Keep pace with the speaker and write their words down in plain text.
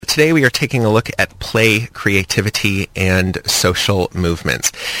today we are taking a look at play, creativity, and social movements.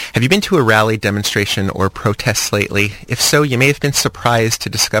 Have you been to a rally, demonstration, or protest lately? If so, you may have been surprised to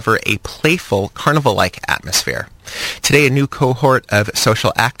discover a playful, carnival-like atmosphere. Today, a new cohort of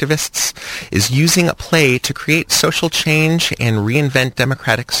social activists is using play to create social change and reinvent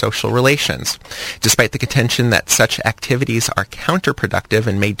democratic social relations. Despite the contention that such activities are counterproductive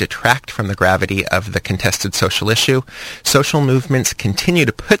and may detract from the gravity of the contested social issue, social movements continue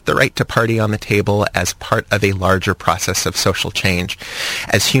to put the right to party on the table as part of a larger process of social change,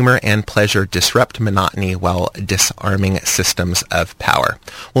 as humor and pleasure disrupt monotony while disarming systems of power.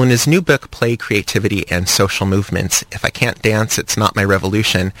 Well, in his new book, Play, Creativity, and Social Movements, If I Can't Dance, It's Not My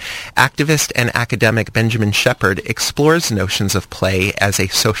Revolution, activist and academic Benjamin Shepherd explores notions of play as a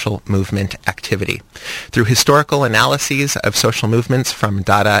social movement activity. Through historical analyses of social movements from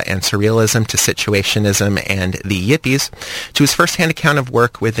Dada and Surrealism to Situationism and the Yippies, to his first-hand account of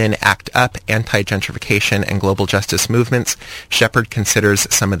work within ACT UP, anti-gentrification, and global justice movements, Shepherd considers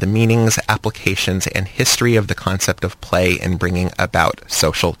some of the meanings, applications, and history of the concept of play in bringing about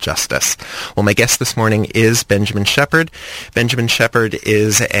social justice. Well, my guest this morning is Benjamin Shepherd. Benjamin Shepherd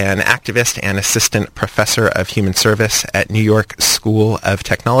is an activist and assistant professor of human service at New York School of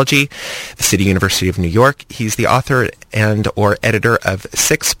Technology, the City University of New York. He's the author and or editor of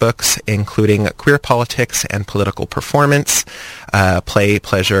 6 books, including Queer Politics and Political Performance, Play,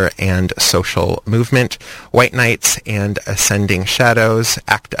 Pleasure, and Social Movement, White Knights and Ascending Shadows,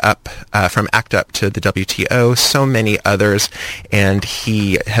 ACT UP, from ACT UP to the WTO, so many others, and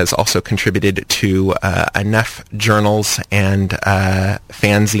he has also contributed to enough journals and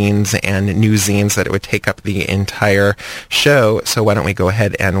fanzines and newszines that it would take up the entire show. So why don't we go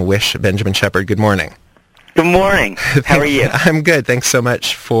ahead and wish Benjamin Shepherd good morning. Good morning. How are you? I'm good. Thanks so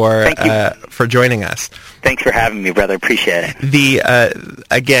much for joining us. Thanks for having me, brother. Appreciate it.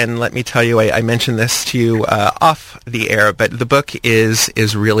 Again, let me tell you, I mentioned this to you off the air, but the book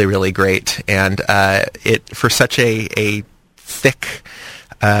is really, really great, and it for such a thick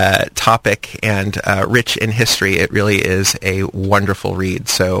topic and rich in history, it really is a wonderful read.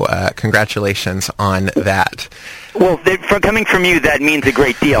 So congratulations on that. Well, coming from you, that means a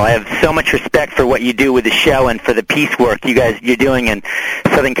great deal. I have so much respect for what you do with the show and for the peace work you're doing in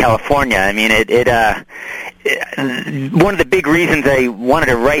Southern California. I mean, one of the big reasons I wanted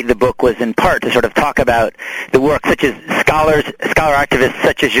to write the book was in part to sort of talk about the work such as scholar activists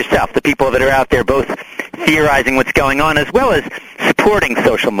such as yourself, the people that are out there both theorizing what's going on as well as supporting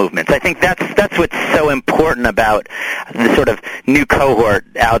social movements. I think that's what's so important about the sort of new cohort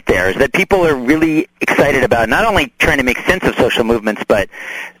out there, is that people are really excited about not only trying to make sense of social movements, but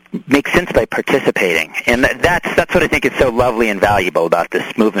make sense by participating, and that's what I think is so lovely and valuable about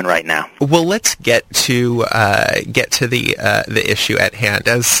this movement right now. Well, let's get to the issue at hand.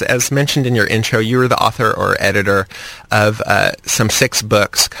 As mentioned in your intro, you were the author or editor of some 6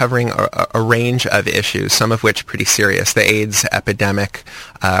 books covering a range of issues, some of which pretty serious: the AIDS epidemic,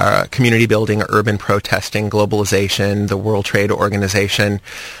 community building, urban protesting, globalization, the World Trade Organization.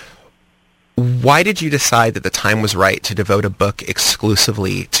 Why did you decide that the time was right to devote a book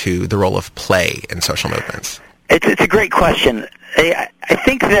exclusively to the role of play in social movements? It's a great question. I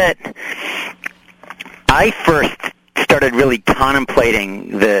think that I first started really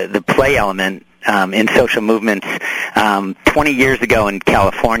contemplating the play element in social movements 20 years ago in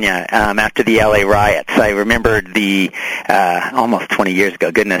California after the LA riots. I remember almost 20 years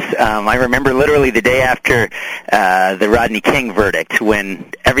ago, goodness. I remember literally the day after the Rodney King verdict,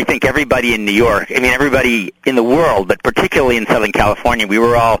 when everybody in New York, everybody in the world, but particularly in Southern California, we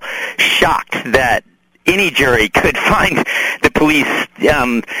were all shocked that any jury could find the police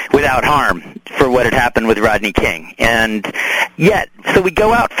without harm for what had happened with Rodney King. And yet, so we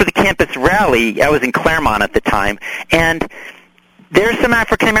go out for the campus rally. I was in Claremont at the time, and there's some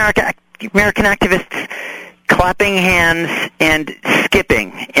African-American activists clapping hands and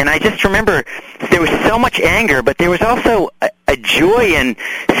skipping. And I just remember there was so much anger, but there was also a joy in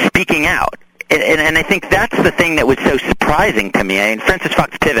speaking out. And I think that's the thing that was so surprising to me. And Frances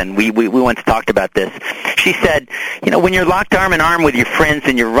Fox Piven, we once talked about this. She said, when you're locked arm in arm with your friends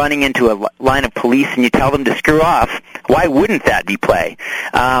and you're running into a line of police and you tell them to screw off, why wouldn't that be play?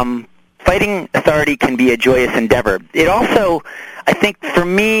 Fighting authority can be a joyous endeavor. It also, I think for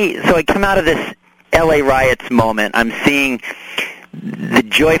me, so I come out of this LA riots moment, I'm seeing the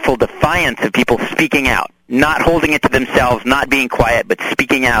joyful defiance of people speaking out, not holding it to themselves, not being quiet, but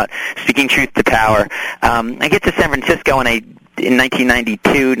speaking out, speaking truth to power. I get to San Francisco in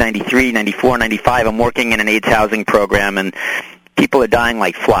 1992, 93, 94, 95. I'm working in an AIDS housing program and people are dying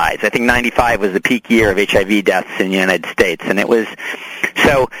like flies. I think 95 was the peak year of HIV deaths in the United States, and it was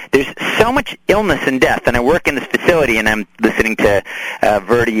so there's so much illness and death. And I work in this facility, and I'm listening to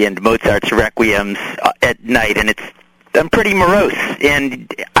Verdi and Mozart's requiems at night, and I'm pretty morose,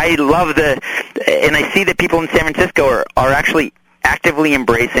 and I love and I see that people in San Francisco are actually actively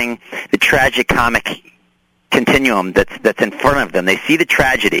embracing the tragic comic continuum that's in front of them. They see the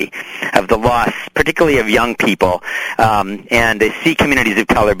tragedy of the loss, particularly of young people, and they see communities of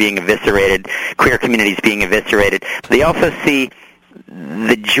color being eviscerated, queer communities being eviscerated. They also see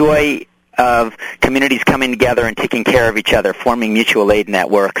the joy of communities coming together and taking care of each other, forming mutual aid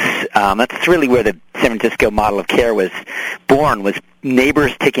networks. That's really where the San Francisco model of care was born, was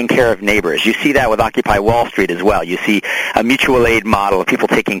neighbors taking care of neighbors. You see that with Occupy Wall Street as well. You see a mutual aid model of people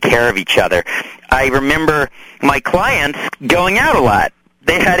taking care of each other. I remember my clients going out a lot.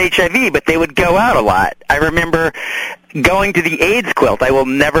 They had HIV, but they would go out a lot. I remember going to the AIDS quilt. I will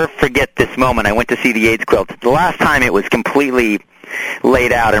never forget this moment. I went to see the AIDS quilt. The last time it was completely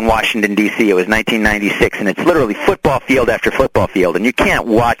laid out in Washington, D.C. It was 1996, and it's literally football field after football field, and you can't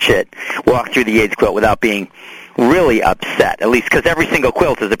walk through the AIDS quilt without being really upset, at least because every single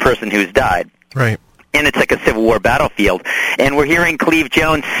quilt is a person who's died. Right. And it's like a Civil War battlefield. And we're hearing Cleve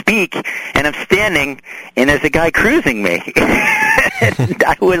Jones speak, and I'm standing, and there's a guy cruising me. And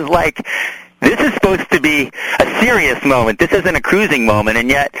I was like, this is supposed to be a serious moment. This isn't a cruising moment, and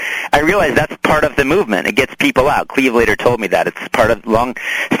yet I realize that's part of the movement. It gets people out. Cleve later told me that. It's part of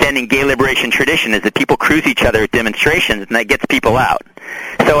long-standing gay liberation tradition is that people cruise each other at demonstrations, and that gets people out.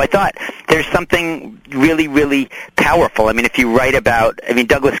 So I thought there's something really, really powerful. I mean, if you write about,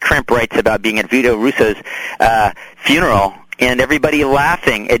 Douglas Crimp writes about being at Vito Russo's funeral and everybody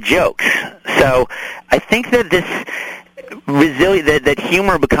laughing at jokes. So I think that this that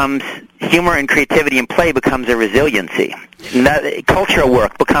humor and creativity and play becomes a resiliency. And that cultural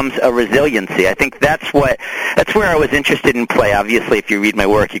work becomes a resiliency. I think that's where I was interested in play. Obviously, if you read my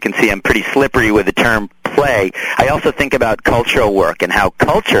work, you can see I'm pretty slippery with the term play. I also think about cultural work and how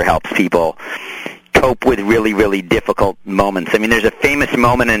culture helps people cope with really, really difficult moments. I mean, there's a famous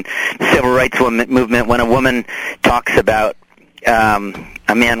moment in the civil rights movement when a woman talks about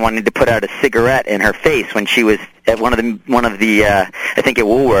a man wanted to put out a cigarette in her face when she was at one of the I think at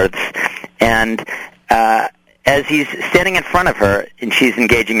Woolworths, and as he's standing in front of her and she's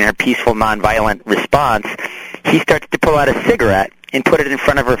engaging in her peaceful, nonviolent response, he starts to pull out a cigarette and put it in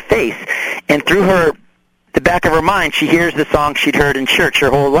front of her face, and through the back of her mind, she hears the song she'd heard in church her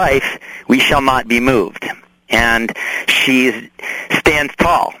whole life, "We Shall Not Be Moved." And she stands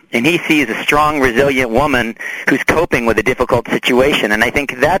tall, and he sees a strong, resilient woman who's coping with a difficult situation. And I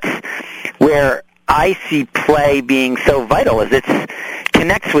think that's where I see play being so vital, is it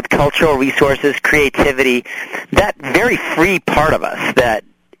connects with cultural resources, creativity, that very free part of us that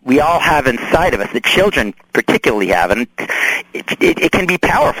we all have inside of us, that children particularly have, and it can be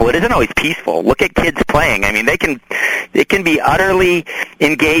powerful. It isn't always peaceful. Look at kids playing. I mean, it can be utterly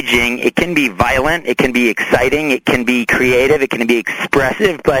engaging. It can be violent. It can be exciting. It can be creative. It can be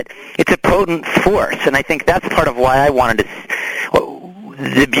expressive, but it's a potent force, and I think that's part of why I wanted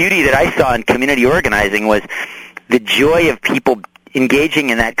the beauty that I saw in community organizing was the joy of people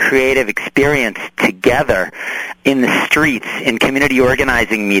engaging in that creative experience together in the streets, in community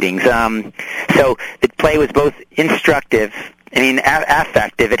organizing meetings. So the play was both instructive,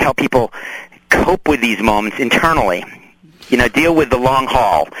 affective. It helped people cope with these moments internally, deal with the long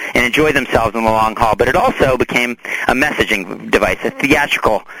haul and enjoy themselves in the long haul. But it also became a messaging device, a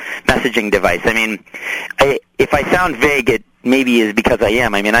theatrical messaging device. If I sound vague, it maybe is because I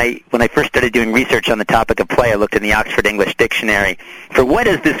am. When I first started doing research on the topic of play, I looked in the Oxford English Dictionary for what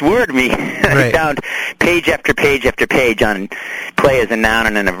does this word mean? Right. I found page after page after page on play as a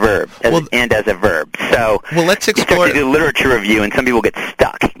noun and a verb, as a verb. So let's explore. You start to do literature review, and some people get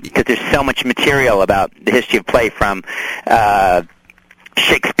stuck because there's so much material about the history of play from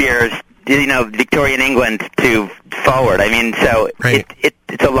Shakespeare's Victorian England to forward. Right.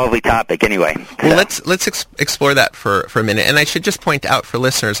 It's a lovely topic anyway. Well, let's explore that for a minute. And I should just point out for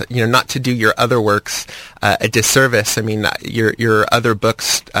listeners, not to do your other works a disservice. Your other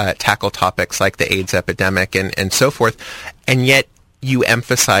books tackle topics like the AIDS epidemic and so forth, and yet you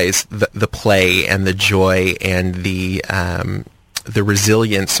emphasize the play and the joy and the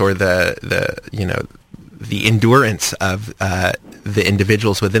resilience or the endurance of the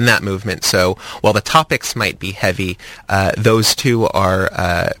individuals within that movement. So while the topics might be heavy, those two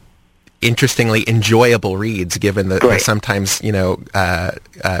are interestingly enjoyable reads, given the sometimes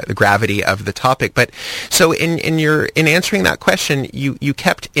the gravity of the topic. But so in answering that question, you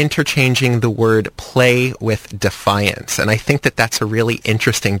kept interchanging the word play with defiance, and I think that that's a really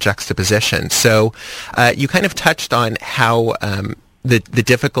interesting juxtaposition. So you kind of touched on how the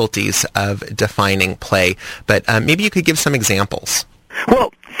difficulties of defining play, but maybe you could give some examples.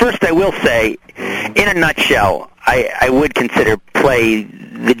 Well, first I will say, in a nutshell, I would consider play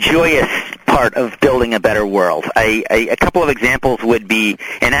the joyous part of building a better world. A couple of examples would be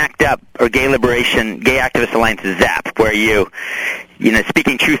an ACT UP or Gay Activist Alliance ZAP, where you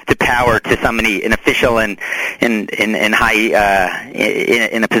speaking truth to power to somebody, an official in high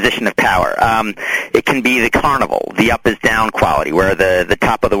in a position of power. It can be the carnival, the up is down quality, where the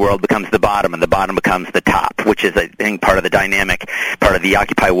top of the world becomes the bottom and the bottom becomes the top, which is, I think, part of the dynamic, part of the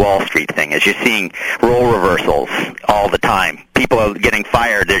Occupy Wall Street thing, as you're seeing role reversals all the time. People are getting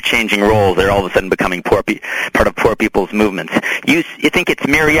fired, they're changing roles, they're all of a sudden becoming part of poor people's movements. You think it's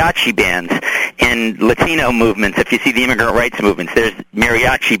mariachi bands in Latino movements. If you see the immigrant rights movements, there's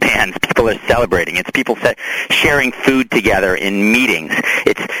mariachi bands. People are celebrating. It's people sharing food together in meetings.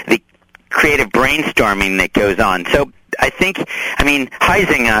 It's the creative brainstorming that goes on. So I think,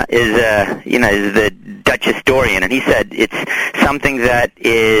 Huizinga is the Dutch historian, and he said it's something that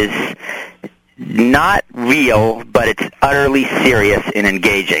is not real, but it's utterly serious and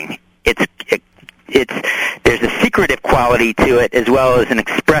engaging. There's a secretive quality to it as well as an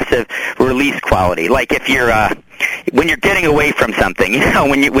expressive release quality. Like if you're when you're getting away from something,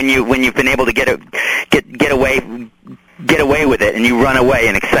 when you've been able to get away with it and you run away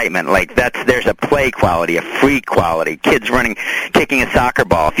in excitement, like there's a play quality, a free quality. Kids kicking a soccer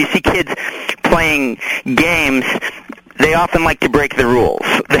ball. If you see kids playing games, they often like to break the rules.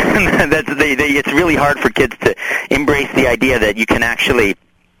 It's really hard for kids to embrace the idea that you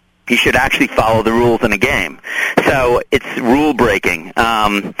should actually follow the rules in a game. So it's rule breaking.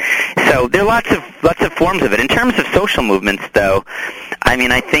 So there are lots of forms of it. In terms of social movements, though,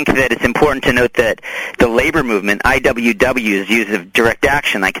 I think that it's important to note that the labor movement, IWW's use of direct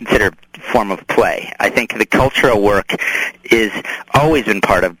action, I consider a form of play. I think the cultural work is always been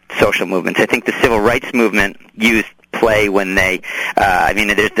part of social movements. I think the civil rights movement used play when they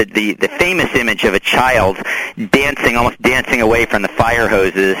there's the famous image of a child almost dancing away from the fire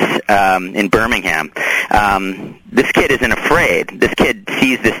hoses in Birmingham. This kid isn't afraid. This kid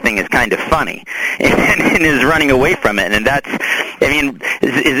sees this thing as kind of funny and is running away from it. And that's,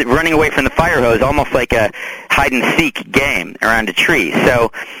 is running away from the fire hose almost like a hide-and-seek game around a tree.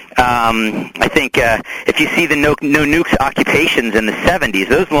 So I think if you see the no nukes occupations in the 70s,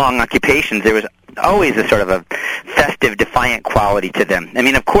 those long occupations, there was always a sort of a festive, defiant quality to them.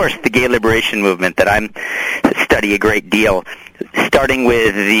 Of course, the gay liberation movement that I study a great deal, starting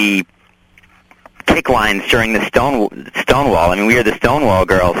with the kick lines during the Stonewall. We are the Stonewall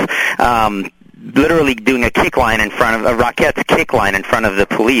girls. Literally doing a kick line in front of Rockettes kick line in front of the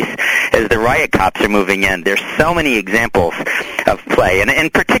police as the riot cops are moving in. There's so many examples of play,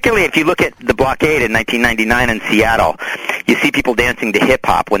 and particularly if you look at the blockade in 1999 in Seattle, you see people dancing to hip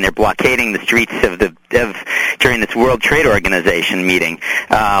hop when they're blockading the streets during this World Trade Organization meeting.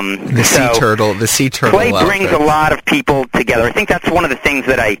 The sea turtle. Play brings a lot of people together. I think that's one of the things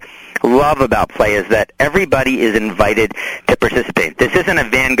that I love about play, is that everybody is invited to participate. This isn't a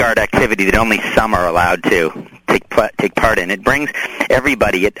vanguard activity that only some are allowed to take part in. It brings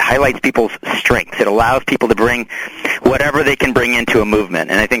everybody. It highlights people's strengths. It allows people to bring whatever they can bring into a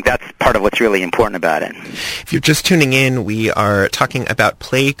movement, and I think that's part of what's really important about it. If you're just tuning in, we are talking about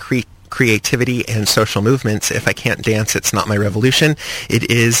play creativity and social movements. If I Can't Dance, It's Not My Revolution. It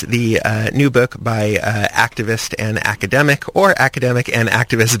is the new book by activist and academic and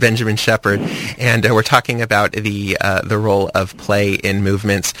activist Benjamin Shepherd, and we're talking about the role of play in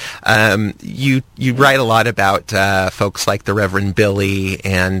movements. You write a lot about folks like the Reverend Billy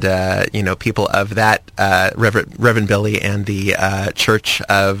and people of that Reverend Billy and the Church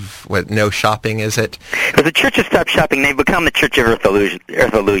of No Shopping, is it? Well, the Church of Stop Shopping. They've become the Church of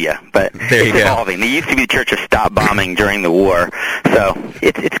Earthalluia, but there it's evolving. They used to be the Church of Stop Bombing during the war, so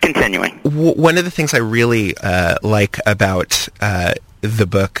it's continuing. One of the things I really like about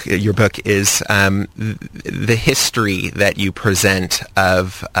your book is the history that you present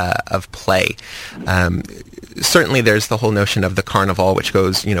of play. Certainly, there's the whole notion of the carnival, which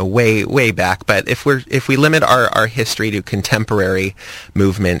goes way back. But if we limit our history to contemporary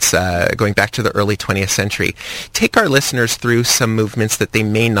movements, going back to the early 20th century, take our listeners through some movements that they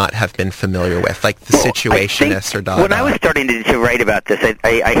may not have been familiar with, like the Situationists or Dada. When I was starting to write about this,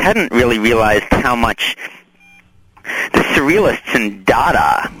 I hadn't really realized how much the Surrealists and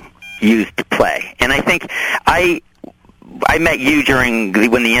Dada used play. And I think I met you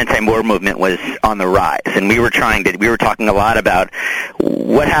when the anti-war movement was on the rise, and we were talking a lot about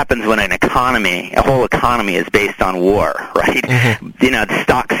what happens when a whole economy is based on war, right? Mm-hmm. The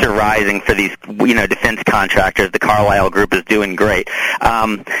stocks are rising for these, defense contractors. The Carlyle Group is doing great.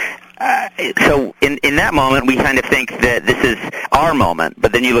 So in that moment, we kind of think that this is our moment,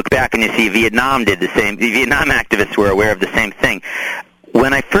 but then you look back and you see Vietnam did the same. The Vietnam activists were aware of the same thing.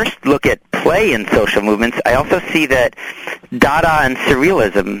 When I first look at play in social movements, I also see that Dada and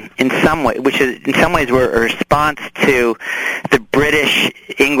Surrealism, in some ways were a response to the British,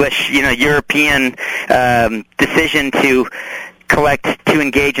 English, European decision to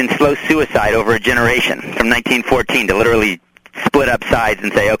engage in slow suicide over a generation from 1914 to literally split up sides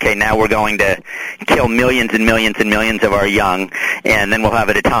and say, okay, now we're going to kill millions and millions and millions of our young, and then we'll have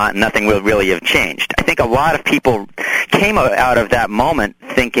a detente. Nothing will really have changed. I think a lot of people came out of that moment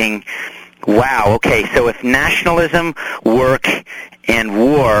thinking, wow, okay, so if nationalism, work, and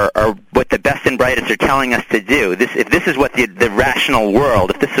war are what the best and brightest are telling us to do, if this is what the rational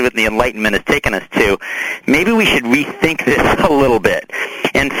world, if this is what the Enlightenment has taken us to, maybe we should rethink this a little bit.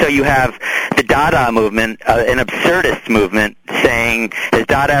 And so you have the Dada movement, an absurdist movement, saying, has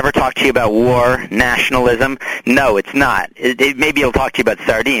Dada ever talked to you about war, nationalism? No, it's not. Maybe it'll talk to you about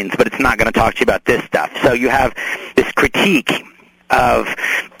sardines, but it's not going to talk to you about this stuff. So you have this critique of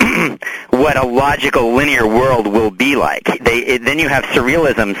what a logical linear world will be like. Then you have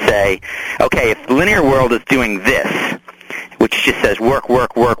surrealism say, okay, if the linear world is doing this, which just says work,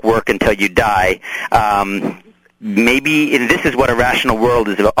 work, work, work until you die, maybe this is what a rational world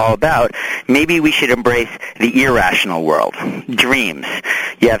is all about. Maybe we should embrace the irrational world, dreams.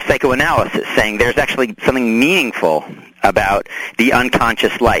 You have psychoanalysis saying there's actually something meaningful about the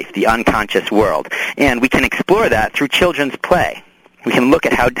unconscious life, the unconscious world. And we can explore that through children's play. We can look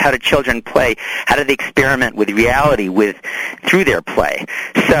at how do children play, how do they experiment with reality through their play.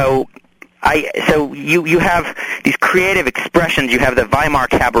 So you have these creative expressions. You have the Weimar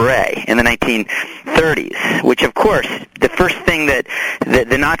Cabaret in the 1930s, which of course the first thing that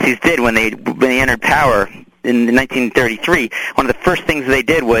the Nazis did when they entered power in 1933, one of the first things they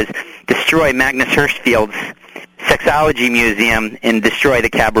did was destroy Magnus Hirschfeld's Sexology Museum and destroy the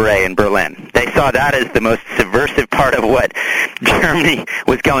Cabaret in Berlin. They saw that as the most subversive part of what Germany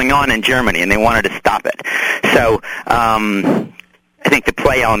was going on in Germany, and they wanted to stop it. So I think the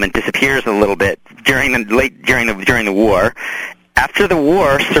play element disappears a little bit during the war. After the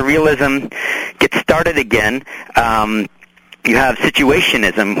war, surrealism gets started again. You have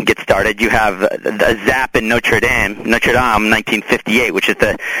situationism get started. You have a Zap in Notre Dame, 1958, which is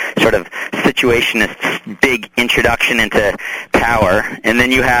the sort of situationist big introduction into power. And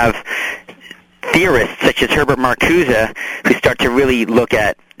then you have theorists such as Herbert Marcuse who start to really look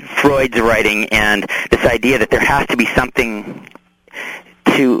at Freud's writing and this idea that there has to be something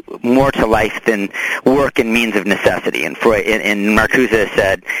more to life than work and means of necessity. And Freud and Marcuse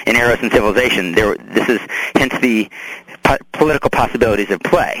said in Eros and Civilization, this is hence the political possibilities of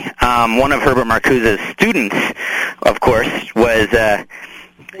play. One of Herbert Marcuse's students, of course, was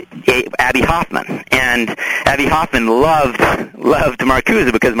Abbie Hoffman, and Abbie Hoffman loved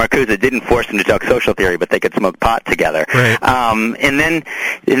Marcuse because Marcuse didn't force him to talk social theory, but they could smoke pot together. Right. And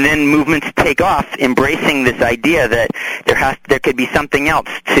then movements take off, embracing this idea that there could be something else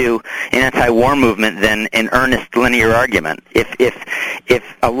to an anti-war movement than an earnest linear argument.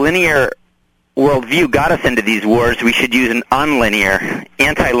 If a linear worldview got us into these wars, we should use an unlinear,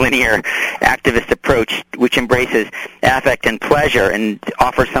 anti-linear activist approach which embraces affect and pleasure and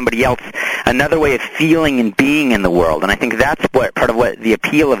offers somebody else another way of feeling and being in the world. And I think that's part of what the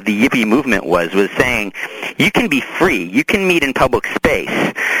appeal of the Yippie movement was saying, you can be free, you can meet in public space.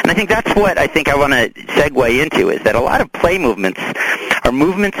 And I think that's what I want to segue into, is that a lot of play movements are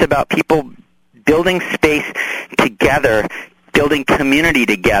movements about people building space together, building community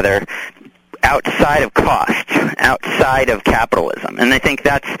together, outside of cost, outside of capitalism. And I think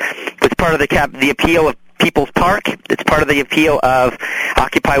that's part of the appeal of People's Park. It's part of the appeal of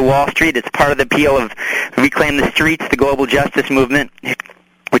Occupy Wall Street. It's part of the appeal of Reclaim the Streets, the global justice movement,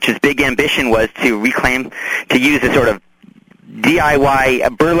 which his big ambition was to use a sort of DIY,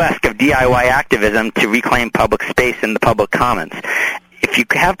 a burlesque of DIY activism to reclaim public space in the public commons. If you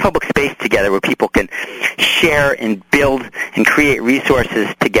have public space together where people can share and build and create resources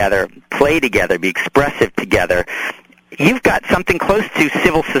together, play together, be expressive together, you've got something close to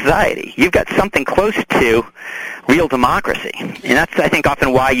civil society. You've got something close to real democracy. And that's, I think,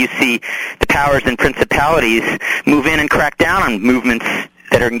 often why you see the powers and principalities move in and crack down on movements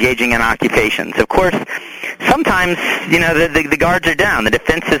that are engaging in occupations. Of course, sometimes, the guards are down, the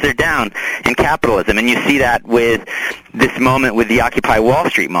defenses are down in capitalism, and you see that with this moment, with the Occupy Wall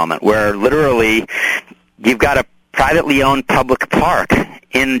Street moment, where literally you've got a privately owned public park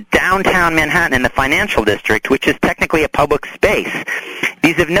in downtown Manhattan in the financial district, which is technically a public space.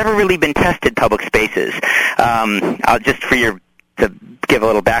 These have never really been tested public spaces. To give a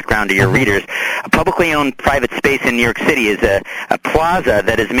little background to your readers, a publicly owned private space in New York City is a plaza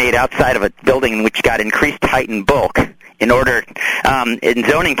that is made outside of a building which got increased height and bulk in order, in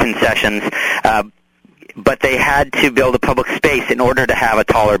zoning concessions, but they had to build a public space in order to have a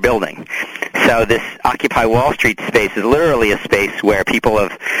taller building. So this Occupy Wall Street space is literally a space where people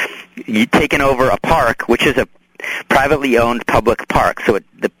have taken over a park, which is a privately owned public park. So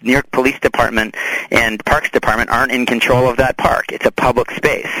the New York Police Department and Parks Department aren't in control of that park. It's a public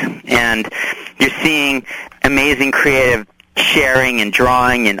space. And you're seeing amazing creative sharing and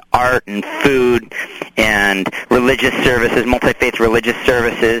drawing and art and food and religious services, multi-faith religious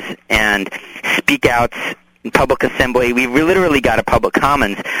services, and speak-outs, public assembly. We've literally got a public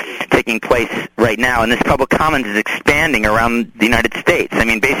commons taking place right now, and this public commons is expanding around the United States. I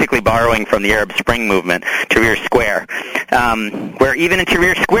mean, basically borrowing from the Arab Spring movement, Tahrir Square, where even in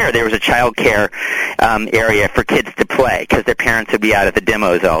Tahrir Square there was a child care area for kids to play because their parents would be out at the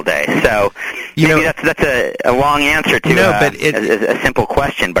demos all day. So maybe that's a long answer to a simple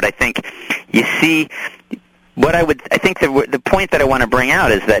question, but I think you see I think the point that I want to bring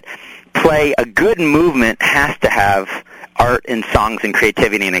out is that a good movement has to have art and songs and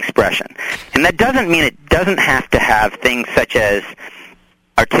creativity and expression. And that doesn't mean it doesn't have to have things such as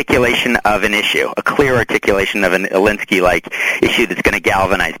articulation of an issue, a clear articulation of an Alinsky-like issue that's going to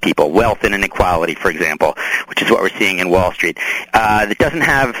galvanize people, wealth and inequality, for example, which is what we're seeing in Wall Street. That doesn't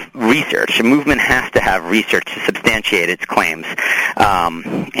have research. A movement has to have research to substantiate its claims.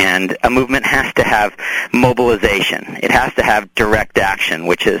 And a movement has to have mobilization. It has to have direct action,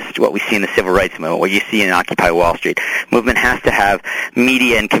 which is what we see in the Civil Rights Movement, what you see in Occupy Wall Street. Movement has to have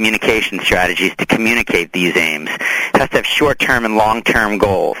media and communication strategies to communicate these aims. It has to have short-term and long-term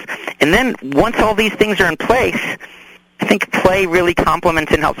goals. And then once all these things are in place, I think play really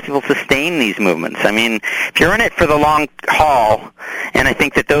complements and helps people sustain these movements. I mean, if you're in it for the long haul, and I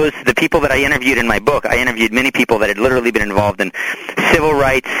think that the people that I interviewed in my book, I interviewed many people that had literally been involved in civil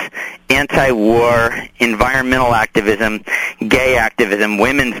rights, anti-war, environmental activism, gay activism,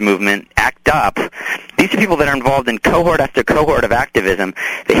 women's movement, ACT UP. These are people that are involved in cohort after cohort of activism.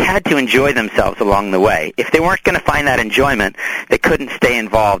 They had to enjoy themselves along the way. If they weren't going to find that enjoyment, they couldn't stay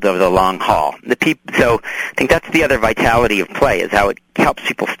involved over the long haul. So I think that's the other vitality of play, is how it helps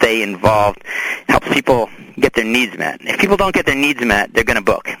people stay involved, helps people get their needs met. If people don't get their needs met, they're going to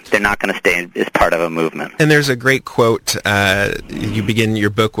book. They're not going to stay as part of a movement. And there's a great quote you begin your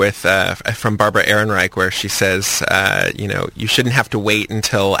book with from Barbara Ehrenreich, where she says, you shouldn't have to wait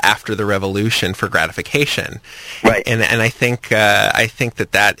until after the revolution for gratification. Right. And I think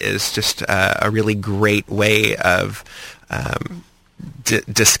that is just a really great way of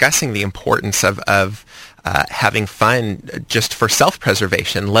discussing the importance of having fun just for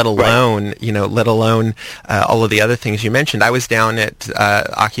self-preservation, let alone all of the other things you mentioned. I was down at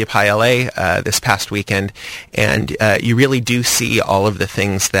Occupy LA this past weekend, and you really do see all of the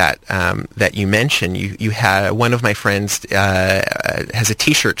things that you mentioned. You had one of my friends has a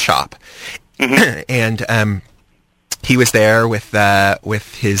T-shirt shop, and he was there with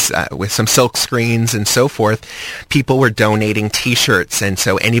some silk screens and so forth. People were donating T-shirts, and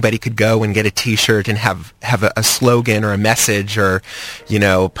so anybody could go and get a T-shirt and have a slogan or a message or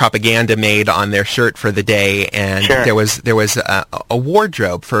propaganda made on their shirt for the day. And sure. there was a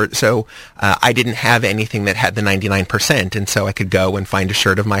wardrobe so I didn't have anything that had the 99%, and so I could go and find a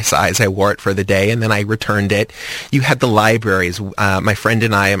shirt of my size. I wore it for the day, and then I returned it. You had the libraries. My friend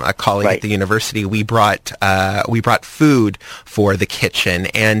and I, a colleague at the university, we brought food for the kitchen,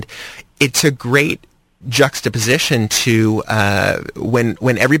 and it's a great juxtaposition to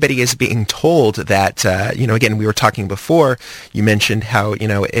when everybody is being told that again, we were talking before, you mentioned how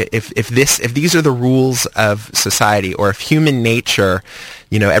if these are the rules of society, or if human nature,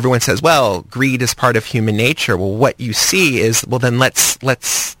 everyone says, well, greed is part of human nature. Well, what you see is, well, then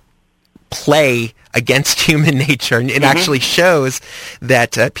let's play against human nature, and it actually shows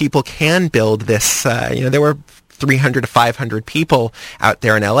that people can build this. There were 300 to 500 people out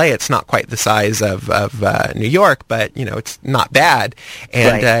there in LA. It's not quite the size of New York, but it's not bad.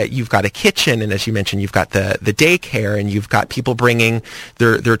 And you've got a kitchen, and as you mentioned, you've got the daycare, and you've got people bringing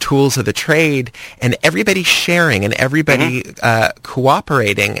their tools of the trade, and everybody sharing, and everybody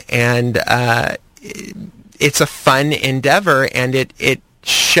cooperating, and it's a fun endeavor, and it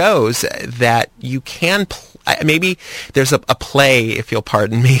shows that you can maybe there's a play, if you'll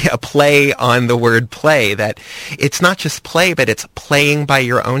pardon me, a play on the word play, that it's not just play, but it's playing by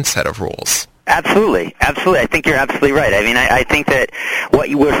your own set of rules. Absolutely. I think you're absolutely right. I mean, I think that what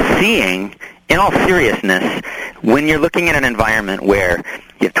you were seeing, in all seriousness, when you're looking at an environment where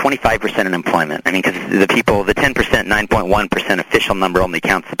you have 25% unemployment, I mean, because the 10%, 9.1% official number only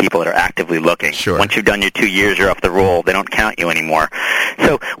counts the people that are actively looking. Sure. Once you've done your 2 years, you're off the roll. They don't count you anymore.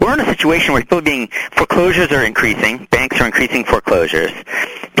 So we're in a situation where foreclosures are increasing, banks are increasing foreclosures,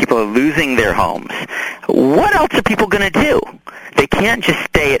 people are losing their homes. What else are people going to do? They can't just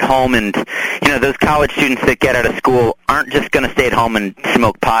stay at home and, those college students that get out of school aren't just going to stay at home and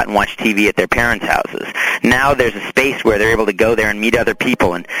smoke pot and watch TV at their parents' houses. Now there's a space where they're able to go there and meet other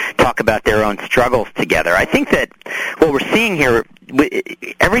people and talk about their own struggles together. I think that what we're seeing here,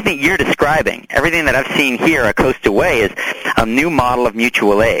 everything you're describing, everything that I've seen here a coast away, is a new model of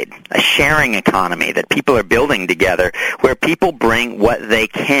mutual aid, a sharing economy that people are building together, where people bring what they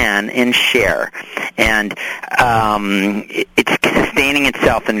can and share. And it's sustaining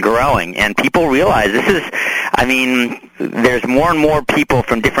itself and growing. And people realize there's more and more people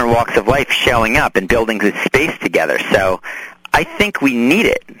from different walks of life showing up and building this space together. So I think we need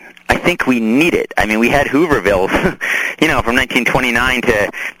it. I mean, we had Hoovervilles, from 1929 to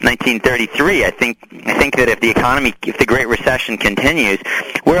 1933. I think that if the Great Recession continues,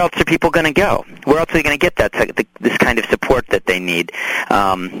 where else are people going to go? Where else are they going to get this kind of support that they need?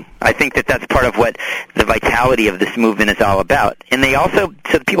 I think that that's part of what the vitality of this movement is all about. And so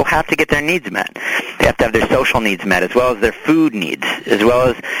the people have to get their needs met. They have to have their social needs met, as well as their food needs, as well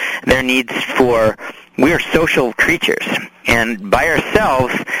as their needs for... We are social creatures, and by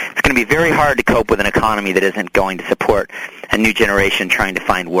ourselves, it's going to be very hard to cope with an economy that isn't going to support a new generation trying to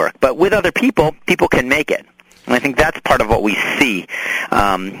find work. But with other people, people can make it. And I think that's part of what we see.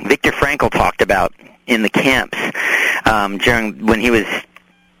 Viktor Frankl talked about in the camps when he was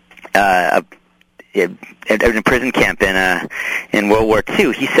in a prison camp in World War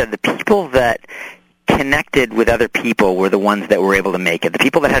II. He said the people that connected with other people were the ones that were able to make it. The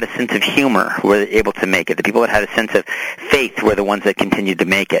people that had a sense of humor were able to make it. The people that had a sense of faith were the ones that continued to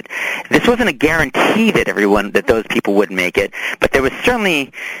make it. This wasn't a guarantee that those people would make it, but there was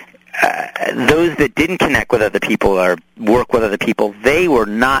certainly those that didn't connect with other people or work with other people, they were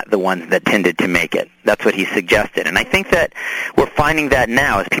not the ones that tended to make it. That's what he suggested. And I think that we're finding that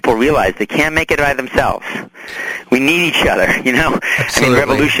now as people realize they can't make it by themselves. We need each other, Absolutely. I mean,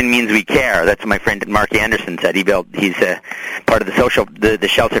 revolution means we care. That's what my friend Mark Anderson said. He's part of the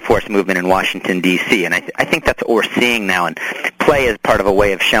Shelter Force movement in Washington, D.C., and I think that's what we're seeing now. And play is part of a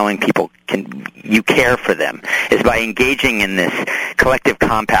way of showing people you care for them, is by engaging in this collective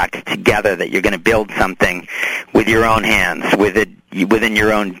compact together that you're going to build something with your own hands, within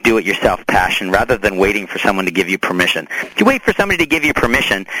your own do-it-yourself passion, rather than waiting for someone to give you permission. If you wait for somebody to give you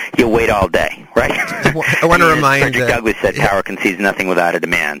permission, you'll wait all day, right? I want to remind... Frederick Douglass said, power concedes nothing without a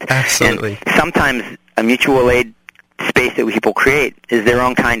demand. Absolutely. And sometimes a mutual aid space that people create is their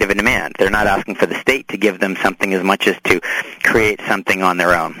own kind of a demand. They're not asking for the state to give them something as much as to create something on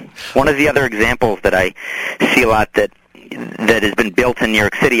their own. One of the other examples that I see a lot that has been built in New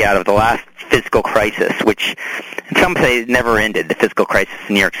York City out of the last fiscal crisis, which in some say never ended, the fiscal crisis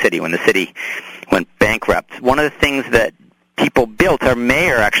in New York City when the city went bankrupt. One of the things that people built, our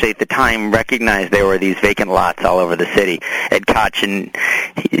mayor actually at the time recognized there were these vacant lots all over the city, Ed Koch, and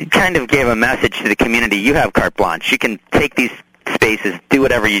he kind of gave a message to the community: you have carte blanche. You can take these spaces, do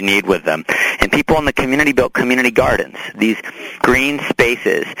whatever you need with them. And people in the community built community gardens, these green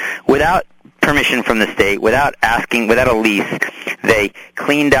spaces, without permission from the state, without a lease. They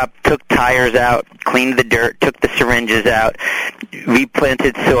cleaned up, took tires out, cleaned the dirt, took the syringes out,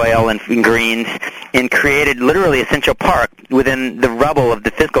 replanted soil and greens, and created literally a Central Park within the rubble of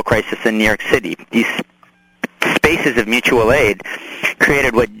the fiscal crisis in New York City. These spaces of mutual aid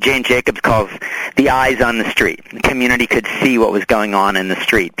created what Jane Jacobs calls the eyes on the street. The community could see what was going on in the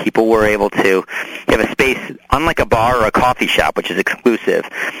street. People were able to have a space, unlike a bar or a coffee shop, which is exclusive.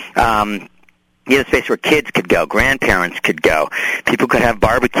 You had a space where kids could go, grandparents could go, people could have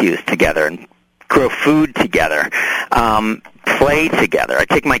barbecues together and grow food together, play together. I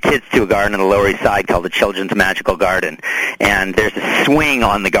take my kids to a garden in the Lower East Side called the Children's Magical Garden, and there's a swing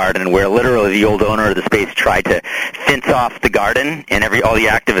on the garden where literally the old owner of the space tried to fence off the garden, and all the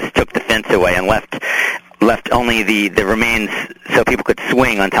activists took the fence away and left only the remains so people could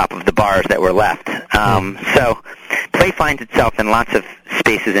swing on top of the bars that were left. So play finds itself in lots of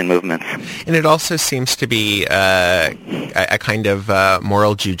spaces and movements. And it also seems to be a kind of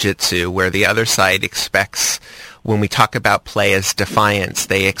moral jujitsu where the other side expects, when we talk about play as defiance,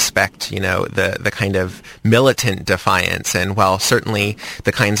 they expect, the kind of militant defiance. And while certainly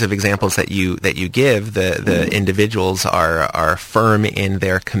the kinds of examples that you give, the individuals are firm in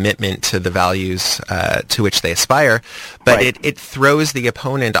their commitment to the values to which they aspire, but right. it throws the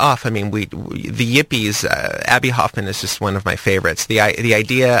opponent off. I mean, the yippies, Abby Hoffman is just one of my favorites. The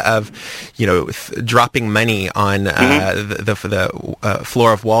idea of, dropping money on the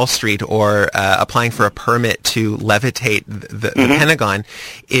floor of Wall Street or applying for a permit to levitate the Pentagon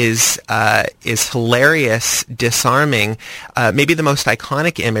is hilarious, disarming. Maybe the most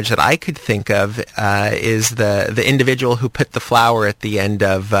iconic image that I could think of is the individual who put the flower at the end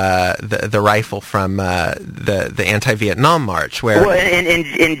of the rifle from the anti-Vietnam March. Where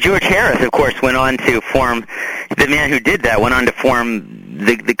and George Harris, of course, went on to form, the man who did that went on to form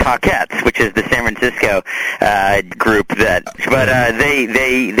the Cockettes, which is the San Francisco group they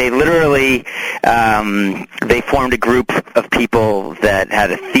literally they formed a group of people that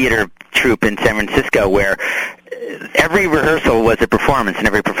had a theater troupe in San Francisco where every rehearsal was a performance and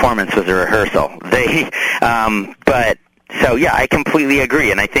every performance was a rehearsal. I completely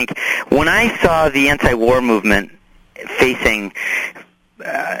agree. And I think when I saw the anti-war movement facing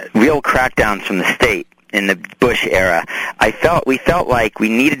real crackdowns from the state in the Bush era, we felt like we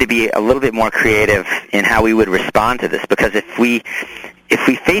needed to be a little bit more creative in how we would respond to this, because if we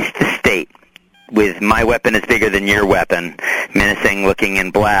faced the state with "my weapon is bigger than your weapon," menacing, looking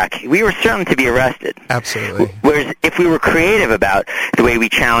in black, we were certain to be arrested. Absolutely. Whereas if we were creative about the way we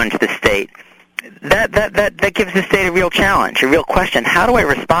challenged the state, that gives the state a real challenge, a real question. How do I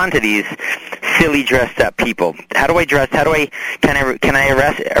respond to these silly dressed up people? Can I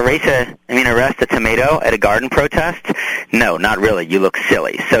arrest a tomato at a garden protest? No, not really. You look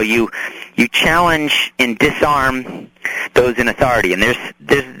silly. So you challenge and disarm those in authority. And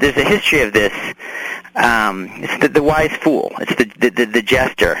there's a history of this. It's the wise fool. It's the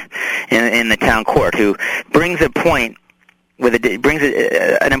jester in the town court who brings a point brings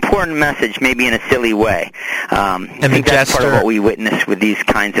an important message, maybe in a silly way. I think that's part of what we witness with these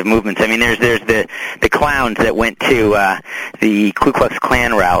kinds of movements. I mean, there's the clowns that went to the Ku Klux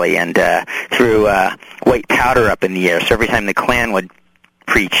Klan rally and threw white powder up in the air. So every time the Klan would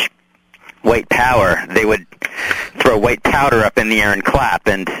preach white power, they would throw white powder up in the air and clap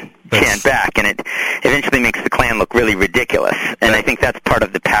and chant back, and it eventually makes the Klan look really ridiculous. And I think that's part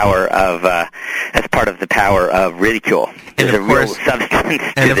of the power of ridicule. There's a real substance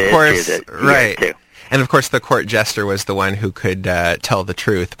to this. Right. And of course, the court jester was the one who could tell the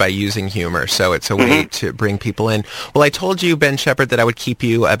truth by using humor. So it's a way to bring people in. Well, I told you, Ben Shepherd, that I would keep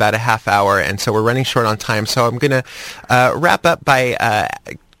you about a half hour, and so we're running short on time. So I'm going to wrap up by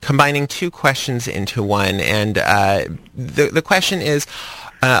combining two questions into one. And the question is,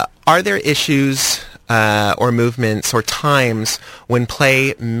 are there issues or movements or times when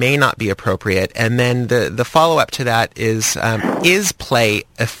play may not be appropriate? And then the follow-up to that is play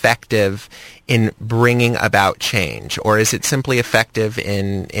effective in bringing about change, or is it simply effective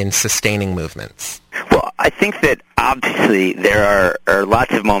in sustaining movements? Well, I think that obviously there are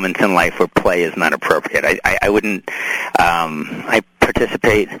lots of moments in life where play is not appropriate. I wouldn't. I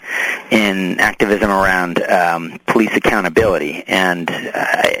participate in activism around police accountability, and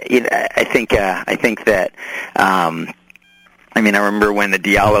I think that. I remember when the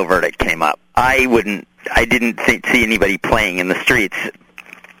Diallo verdict came up. I didn't see anybody playing in the streets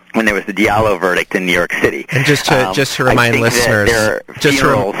when there was the Diallo verdict in New York City. And just to remind listeners,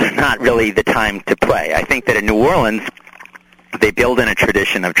 funerals are not really the time to play. I think that in New Orleans, they build in a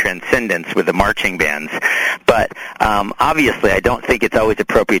tradition of transcendence with the marching bands, but obviously I don't think it's always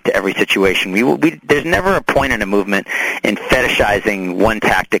appropriate to every situation. There's never a point in a movement in fetishizing one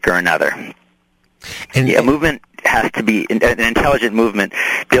tactic or another. A movement has to be, an intelligent movement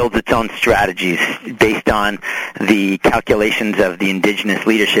builds its own strategies based on the calculations of the indigenous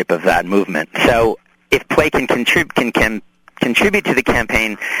leadership of that movement. So if play can contribute to the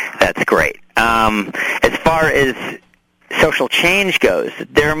campaign, that's great. As far as social change goes,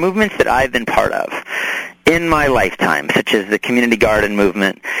 there are movements that I've been part of in my lifetime, such as the community garden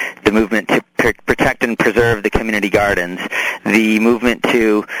movement, the movement to protect and preserve the community gardens, the movement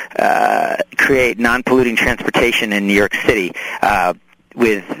to create non-polluting transportation in New York City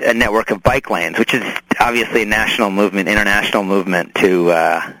with a network of bike lanes, which is obviously a national movement, international movement to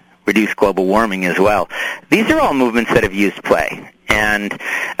reduce global warming as well. These are all movements that have used play. And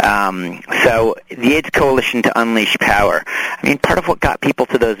so the AIDS Coalition to Unleash Power, I mean, part of what got people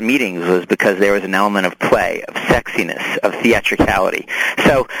to those meetings was because there was an element of play, of sexiness, of theatricality.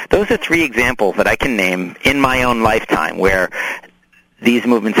 So those are three examples that I can name in my own lifetime where these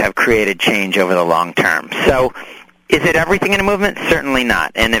movements have created change over the long term. So is it everything in a movement? Certainly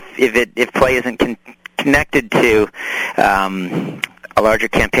not. And if play isn't connected to a larger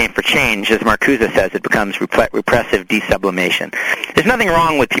campaign for change, as Marcuse says, it becomes repressive desublimation. There's nothing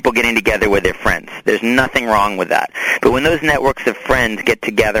wrong with people getting together with their friends. There's nothing wrong with that. But when those networks of friends get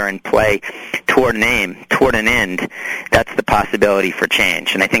together and play toward an aim, toward an end, that's the possibility for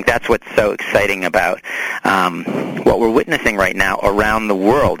change. And I think that's what's so exciting about what we're witnessing right now around the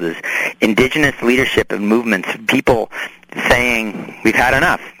world is indigenous leadership and movements, people saying, we've had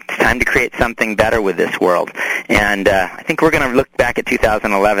enough. It's time to create something better with this world. And I think we're going to look back at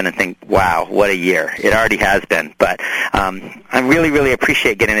 2011 and think, wow, what a year. It already has been. But I really, really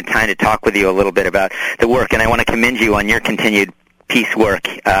appreciate getting the time to talk with you a little bit about the work. And I want to commend you on your continued peace work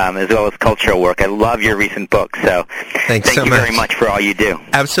as well as cultural work. I love your recent book. So thank you very much for all you do.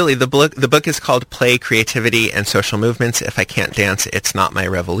 Absolutely. The book is called Play, Creativity, and Social Movements. If I Can't Dance, It's Not My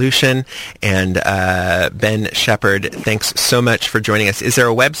Revolution. And Ben Shepherd, thanks so much for joining us. Is there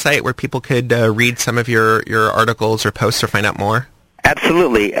a website where people could read some of your articles or posts or find out more?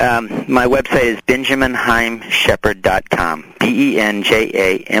 Absolutely. My website is benjaminheimshepherd.com.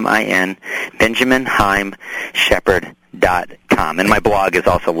 BenjaMin, benjaminheimshepherd.com. And my blog is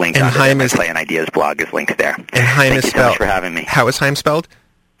also linked. And Heim my Play and Ideas blog is linked there. And Heim is spelled. Thank you so much for having me. How is Heim spelled?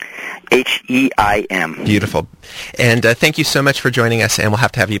 Heim. Beautiful. And thank you so much for joining us, and we'll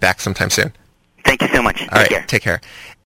have to have you back sometime soon. Thank you so much. Take care. Take care.